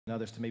and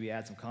others to maybe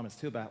add some comments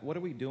too about what are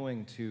we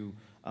doing to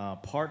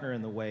partner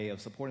in the way of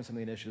supporting some of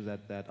the initiatives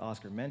that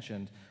Oscar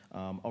mentioned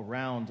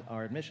around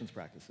our admissions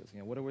practices. You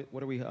know,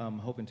 what are we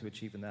hoping to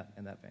achieve in that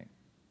vein?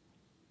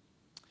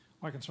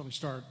 Well, I can certainly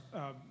start.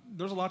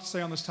 There's a lot to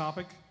say on this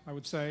topic, I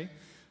would say.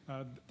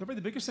 Probably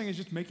the biggest thing is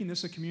just making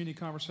this a community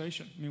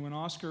conversation. I mean, when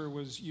Oscar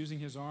was using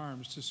his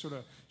arms to sort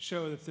of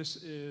show that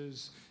this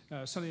is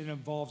something that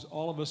involves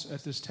all of us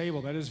at this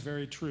table, that is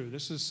very true.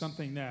 This is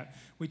something that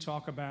we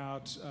talk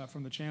about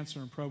from the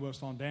Chancellor and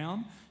Provost on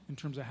down in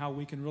terms of how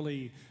we can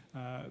really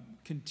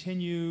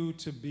continue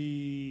to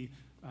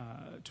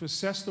to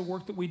assess the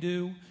work that we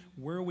do.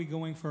 Where are we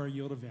going for our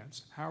yield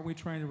events? How are we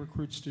trying to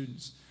recruit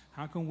students?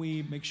 How can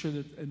we make sure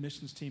that the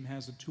admissions team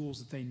has the tools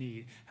that they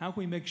need? How can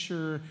we make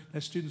sure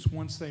that students,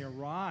 once they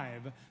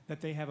arrive, that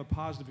they have a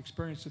positive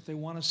experience, that they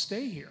want to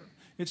stay here?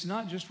 It's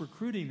not just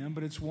recruiting them,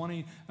 but it's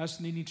wanting us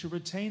needing to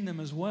retain them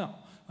as well,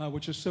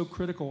 which is so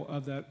critical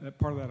of that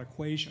part of that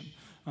equation.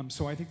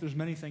 So I think there's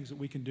many things that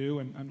we can do,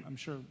 and I'm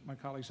sure my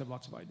colleagues have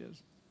lots of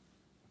ideas.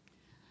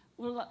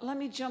 Well, let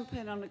me jump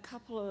in on a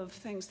couple of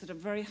things that are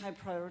very high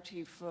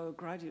priority for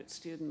graduate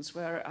students,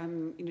 where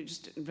I'm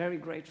just very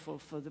grateful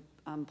for the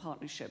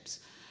partnerships.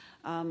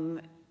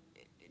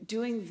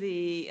 Doing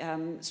the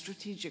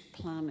strategic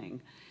planning,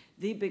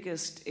 the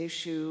biggest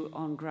issue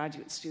on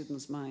graduate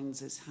students'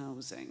 minds is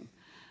housing.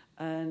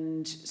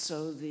 And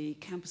so the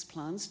campus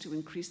plans to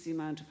increase the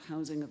amount of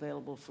housing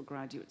available for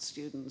graduate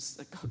students,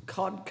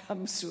 God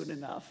comes soon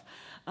enough.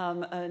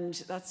 And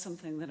that's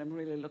something that I'm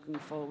really looking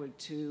forward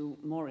to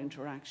more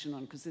interaction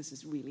on, because this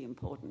is really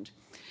important.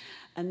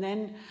 And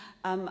then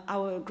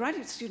our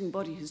graduate student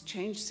body has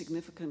changed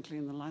significantly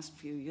in the last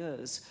few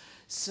years,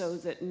 so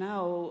that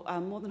now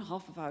more than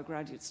half of our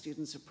graduate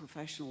students are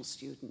professional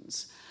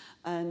students.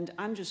 And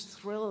I'm just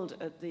thrilled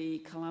at the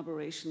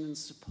collaboration and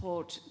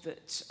support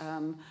that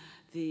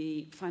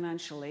the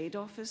Financial Aid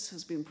Office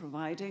has been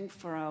providing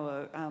for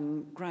our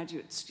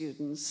graduate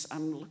students.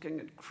 I'm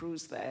looking at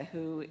Cruz there,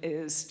 who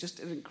is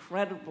just an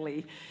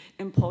incredibly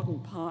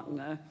important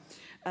partner.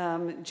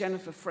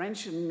 Jennifer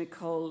French and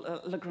Nicole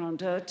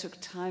Legrandeur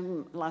took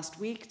time last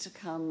week to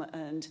come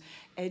and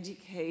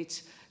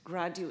educate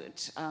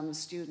graduate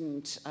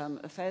student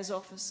affairs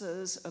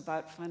officers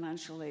about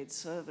financial aid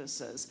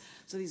services.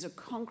 So these are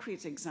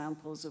concrete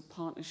examples of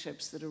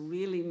partnerships that are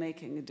really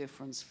making a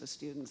difference for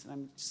students, and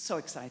I'm so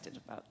excited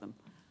about them.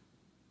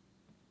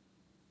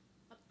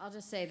 I'll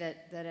just say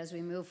that as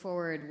we move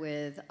forward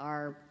with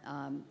our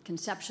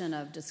conception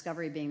of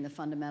discovery being the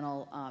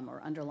fundamental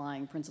or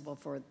underlying principle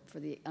for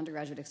the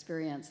undergraduate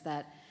experience,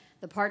 that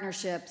the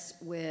partnerships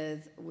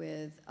with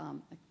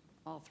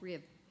all three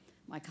of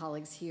my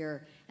colleagues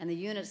here and the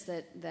units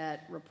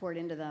that report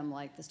into them,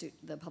 like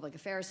the Public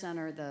Affairs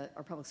Center,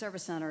 or Public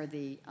Service Center,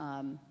 the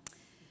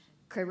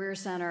Career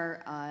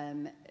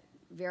Center,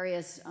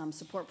 various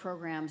support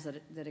programs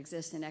that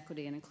exist in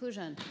equity and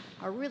inclusion,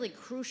 are really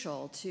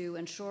crucial to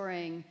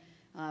ensuring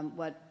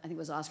what I think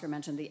was Oscar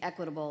mentioned, the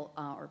equitable,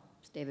 or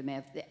David may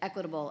have, the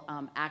equitable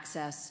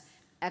access,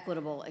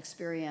 equitable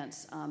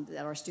experience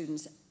that our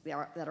students,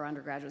 that our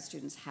undergraduate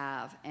students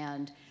have.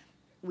 And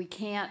we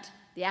can't,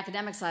 the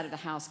academic side of the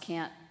house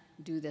can't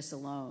do this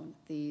alone.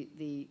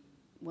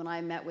 When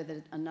I met with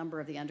a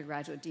number of the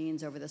undergraduate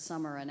deans over the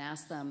summer and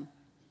asked them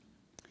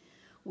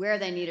where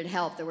they needed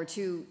help, there were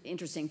two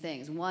interesting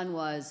things. One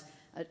was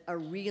a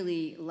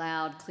really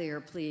loud, clear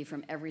plea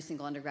from every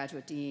single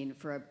undergraduate dean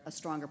for a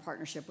stronger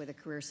partnership with a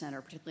career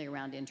center, particularly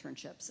around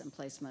internships and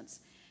placements,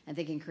 and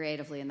thinking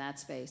creatively in that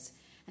space.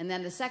 And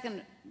then the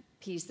second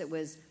piece that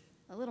was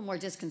a little more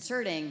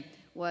disconcerting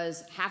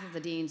was half of the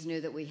deans knew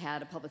that we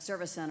had a public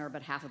service center,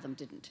 but half of them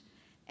didn't.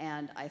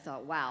 And I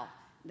thought, wow,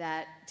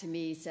 that to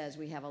me says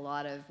we have a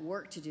lot of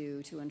work to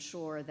do to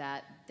ensure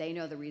that they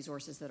know the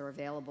resources that are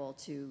available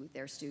to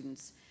their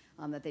students,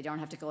 that they don't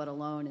have to go it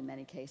alone in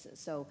many cases.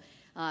 So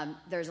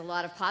there's a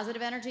lot of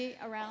positive energy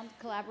around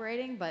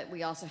collaborating, but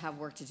we also have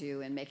work to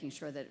do in making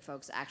sure that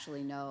folks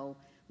actually know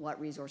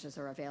what resources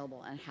are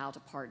available and how to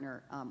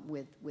partner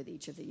with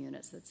each of the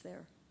units that's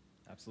there.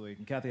 Absolutely.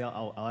 And Kathy,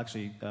 I'll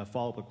actually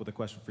follow up with a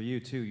question for you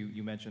too.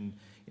 You mentioned,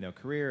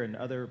 career and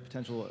other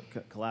potential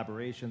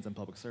collaborations and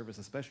public service,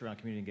 especially around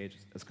community engaged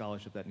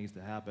scholarship that needs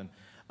to happen.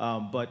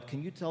 But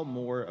can you tell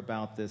more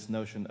about this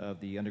notion of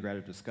the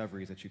undergraduate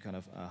discoveries that you kind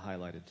of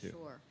highlighted too?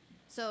 Sure.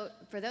 So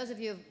for those of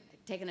you who've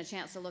taken a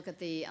chance to look at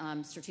the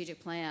strategic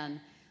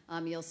plan,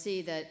 you'll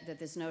see that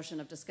this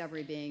notion of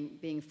discovery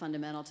being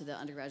fundamental to the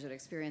undergraduate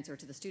experience or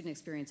to the student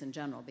experience in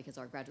general, because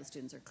our graduate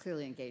students are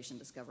clearly engaged in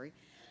discovery,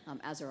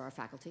 as are our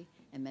faculty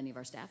and many of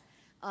our staff,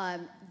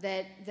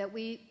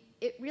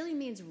 it really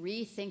means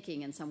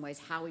rethinking in some ways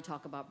how we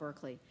talk about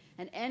Berkeley.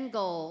 An end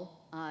goal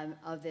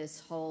of this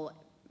whole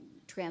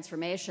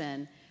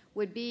transformation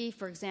would be,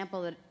 for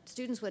example, that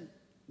students would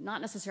not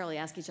necessarily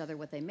ask each other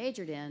what they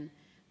majored in,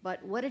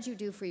 but what did you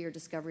do for your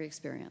discovery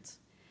experience?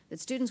 that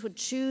students would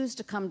choose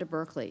to come to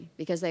Berkeley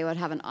because they would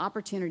have an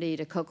opportunity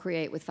to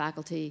co-create with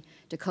faculty,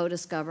 to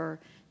co-discover,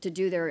 to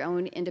do their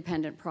own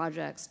independent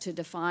projects, to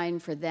define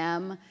for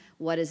them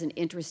what is an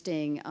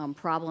interesting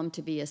problem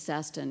to be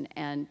assessed,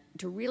 and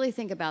to really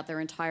think about their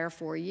entire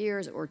 4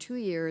 years or 2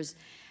 years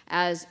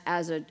as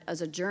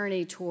a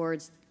journey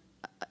towards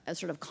a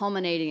sort of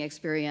culminating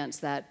experience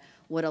that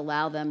would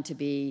allow them to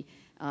be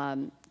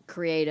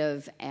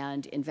creative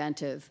and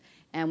inventive.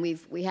 And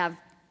we have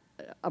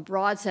a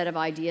broad set of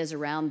ideas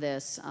around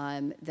this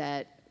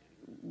that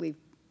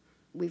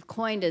we've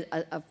coined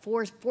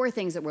four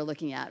things that we're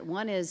looking at.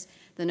 One is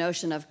the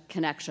notion of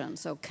connection,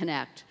 so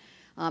connect.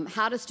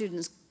 How do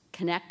students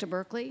connect to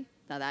Berkeley?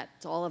 Now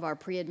that's all of our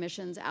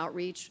pre-admissions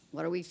outreach.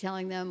 What are we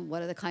telling them?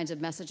 What are the kinds of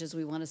messages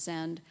we want to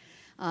send?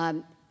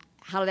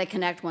 How do they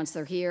connect once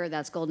they're here?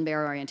 That's Golden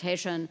Bear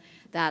Orientation.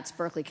 That's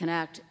Berkeley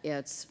Connect.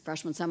 It's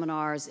freshman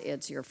seminars.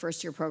 It's your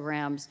first-year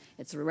programs.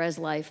 It's the Res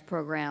Life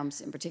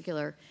programs in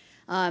particular.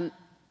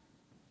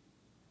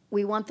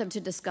 We want them to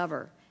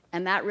discover,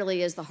 and that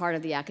really is the heart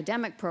of the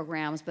academic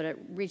programs, but it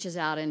reaches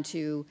out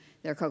into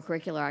their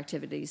co-curricular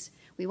activities.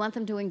 We want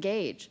them to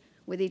engage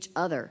with each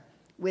other,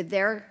 with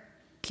their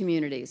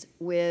communities,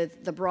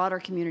 with the broader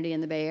community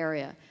in the Bay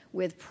Area,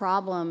 with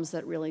problems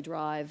that really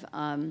drive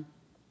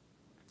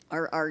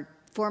are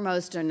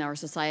foremost in our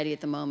society at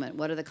the moment.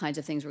 What are the kinds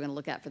of things we're going to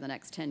look at for the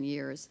next 10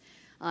 years?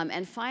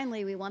 And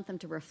finally, we want them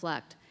to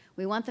reflect.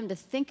 We want them to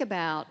think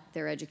about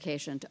their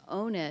education, to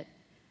own it,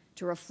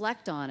 to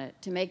reflect on it,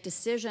 to make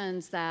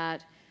decisions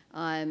that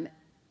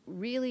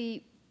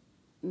really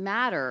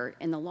matter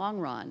in the long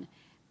run,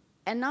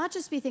 and not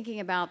just be thinking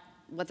about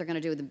what they're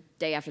going to do the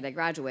day after they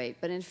graduate,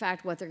 but in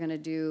fact what they're going to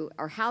do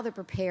or how they're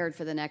prepared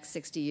for the next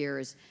 60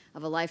 years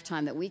of a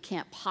lifetime that we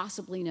can't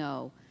possibly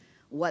know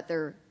what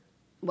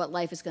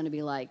life is going to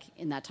be like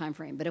in that time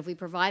frame. But if we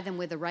provide them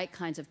with the right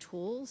kinds of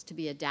tools to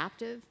be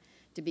adaptive,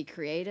 to be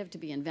creative, to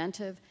be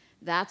inventive,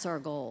 that's our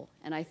goal.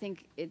 And I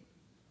think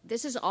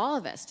this is all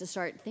of us to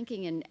start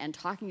thinking and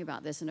talking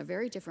about this in a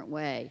very different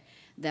way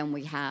than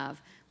we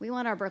have. We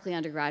want our Berkeley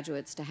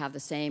undergraduates to have the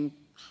same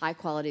high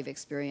quality of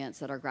experience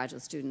that our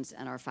graduate students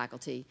and our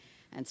faculty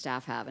and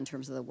staff have in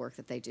terms of the work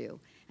that they do.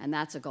 And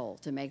that's a goal,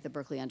 to make the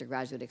Berkeley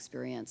undergraduate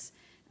experience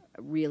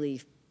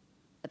really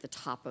at the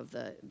top of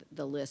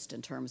the list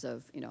in terms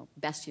of,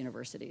 best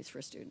universities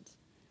for students.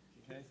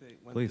 Can I say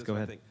Please, go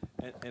ahead.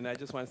 And I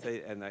just want to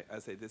say, and I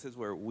say this is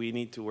where we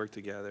need to work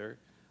together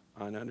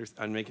on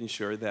making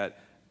sure that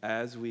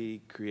as we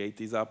create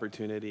these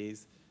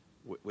opportunities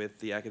with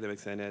the Academic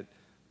Senate,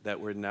 that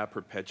we're not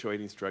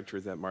perpetuating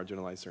structures that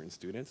marginalize certain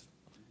students.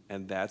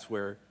 And that's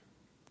where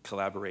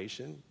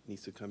collaboration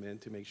needs to come in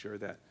to make sure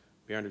that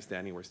we're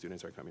understanding where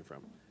students are coming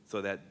from,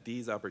 so that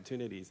these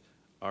opportunities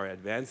are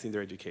advancing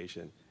their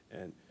education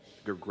and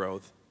their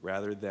growth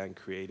rather than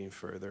creating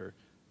further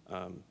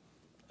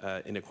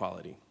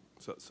inequality.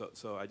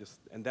 So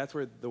and that's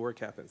where the work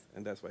happens,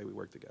 and that's why we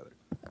work together.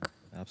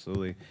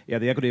 Absolutely. Yeah,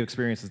 the equity of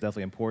experience is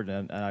definitely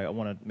important, and I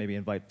want to maybe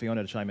invite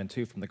Fiona to chime in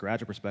too from the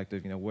graduate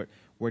perspective.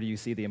 Where do you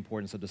see the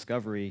importance of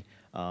discovery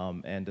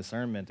and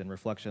discernment and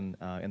reflection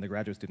in the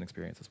graduate student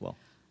experience as well?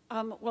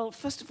 Well,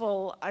 first of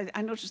all,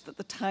 I noticed that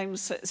the time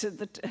said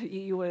that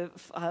you were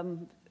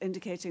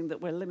indicating that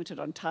we're limited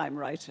on time,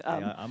 right?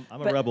 Yeah,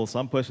 I'm a rebel, so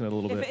I'm pushing it a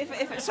little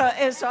bit.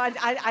 So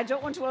I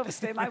don't want to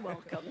overstay my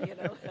welcome,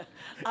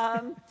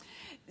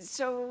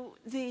 So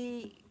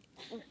the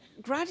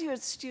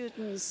graduate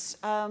students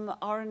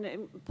are an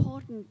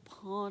important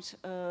part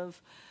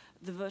of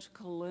the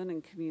vertical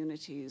learning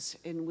communities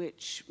in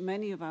which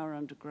many of our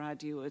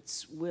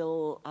undergraduates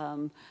will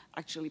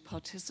actually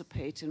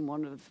participate in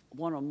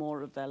one or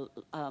more of their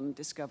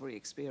discovery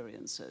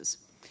experiences.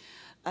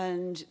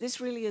 And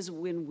this really is a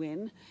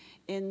win-win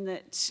in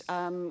that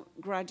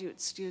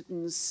graduate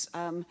students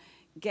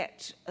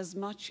get as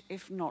much,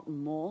 if not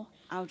more,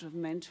 out of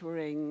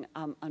mentoring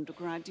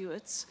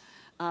undergraduates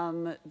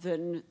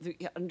than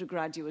the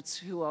undergraduates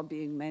who are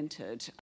being mentored.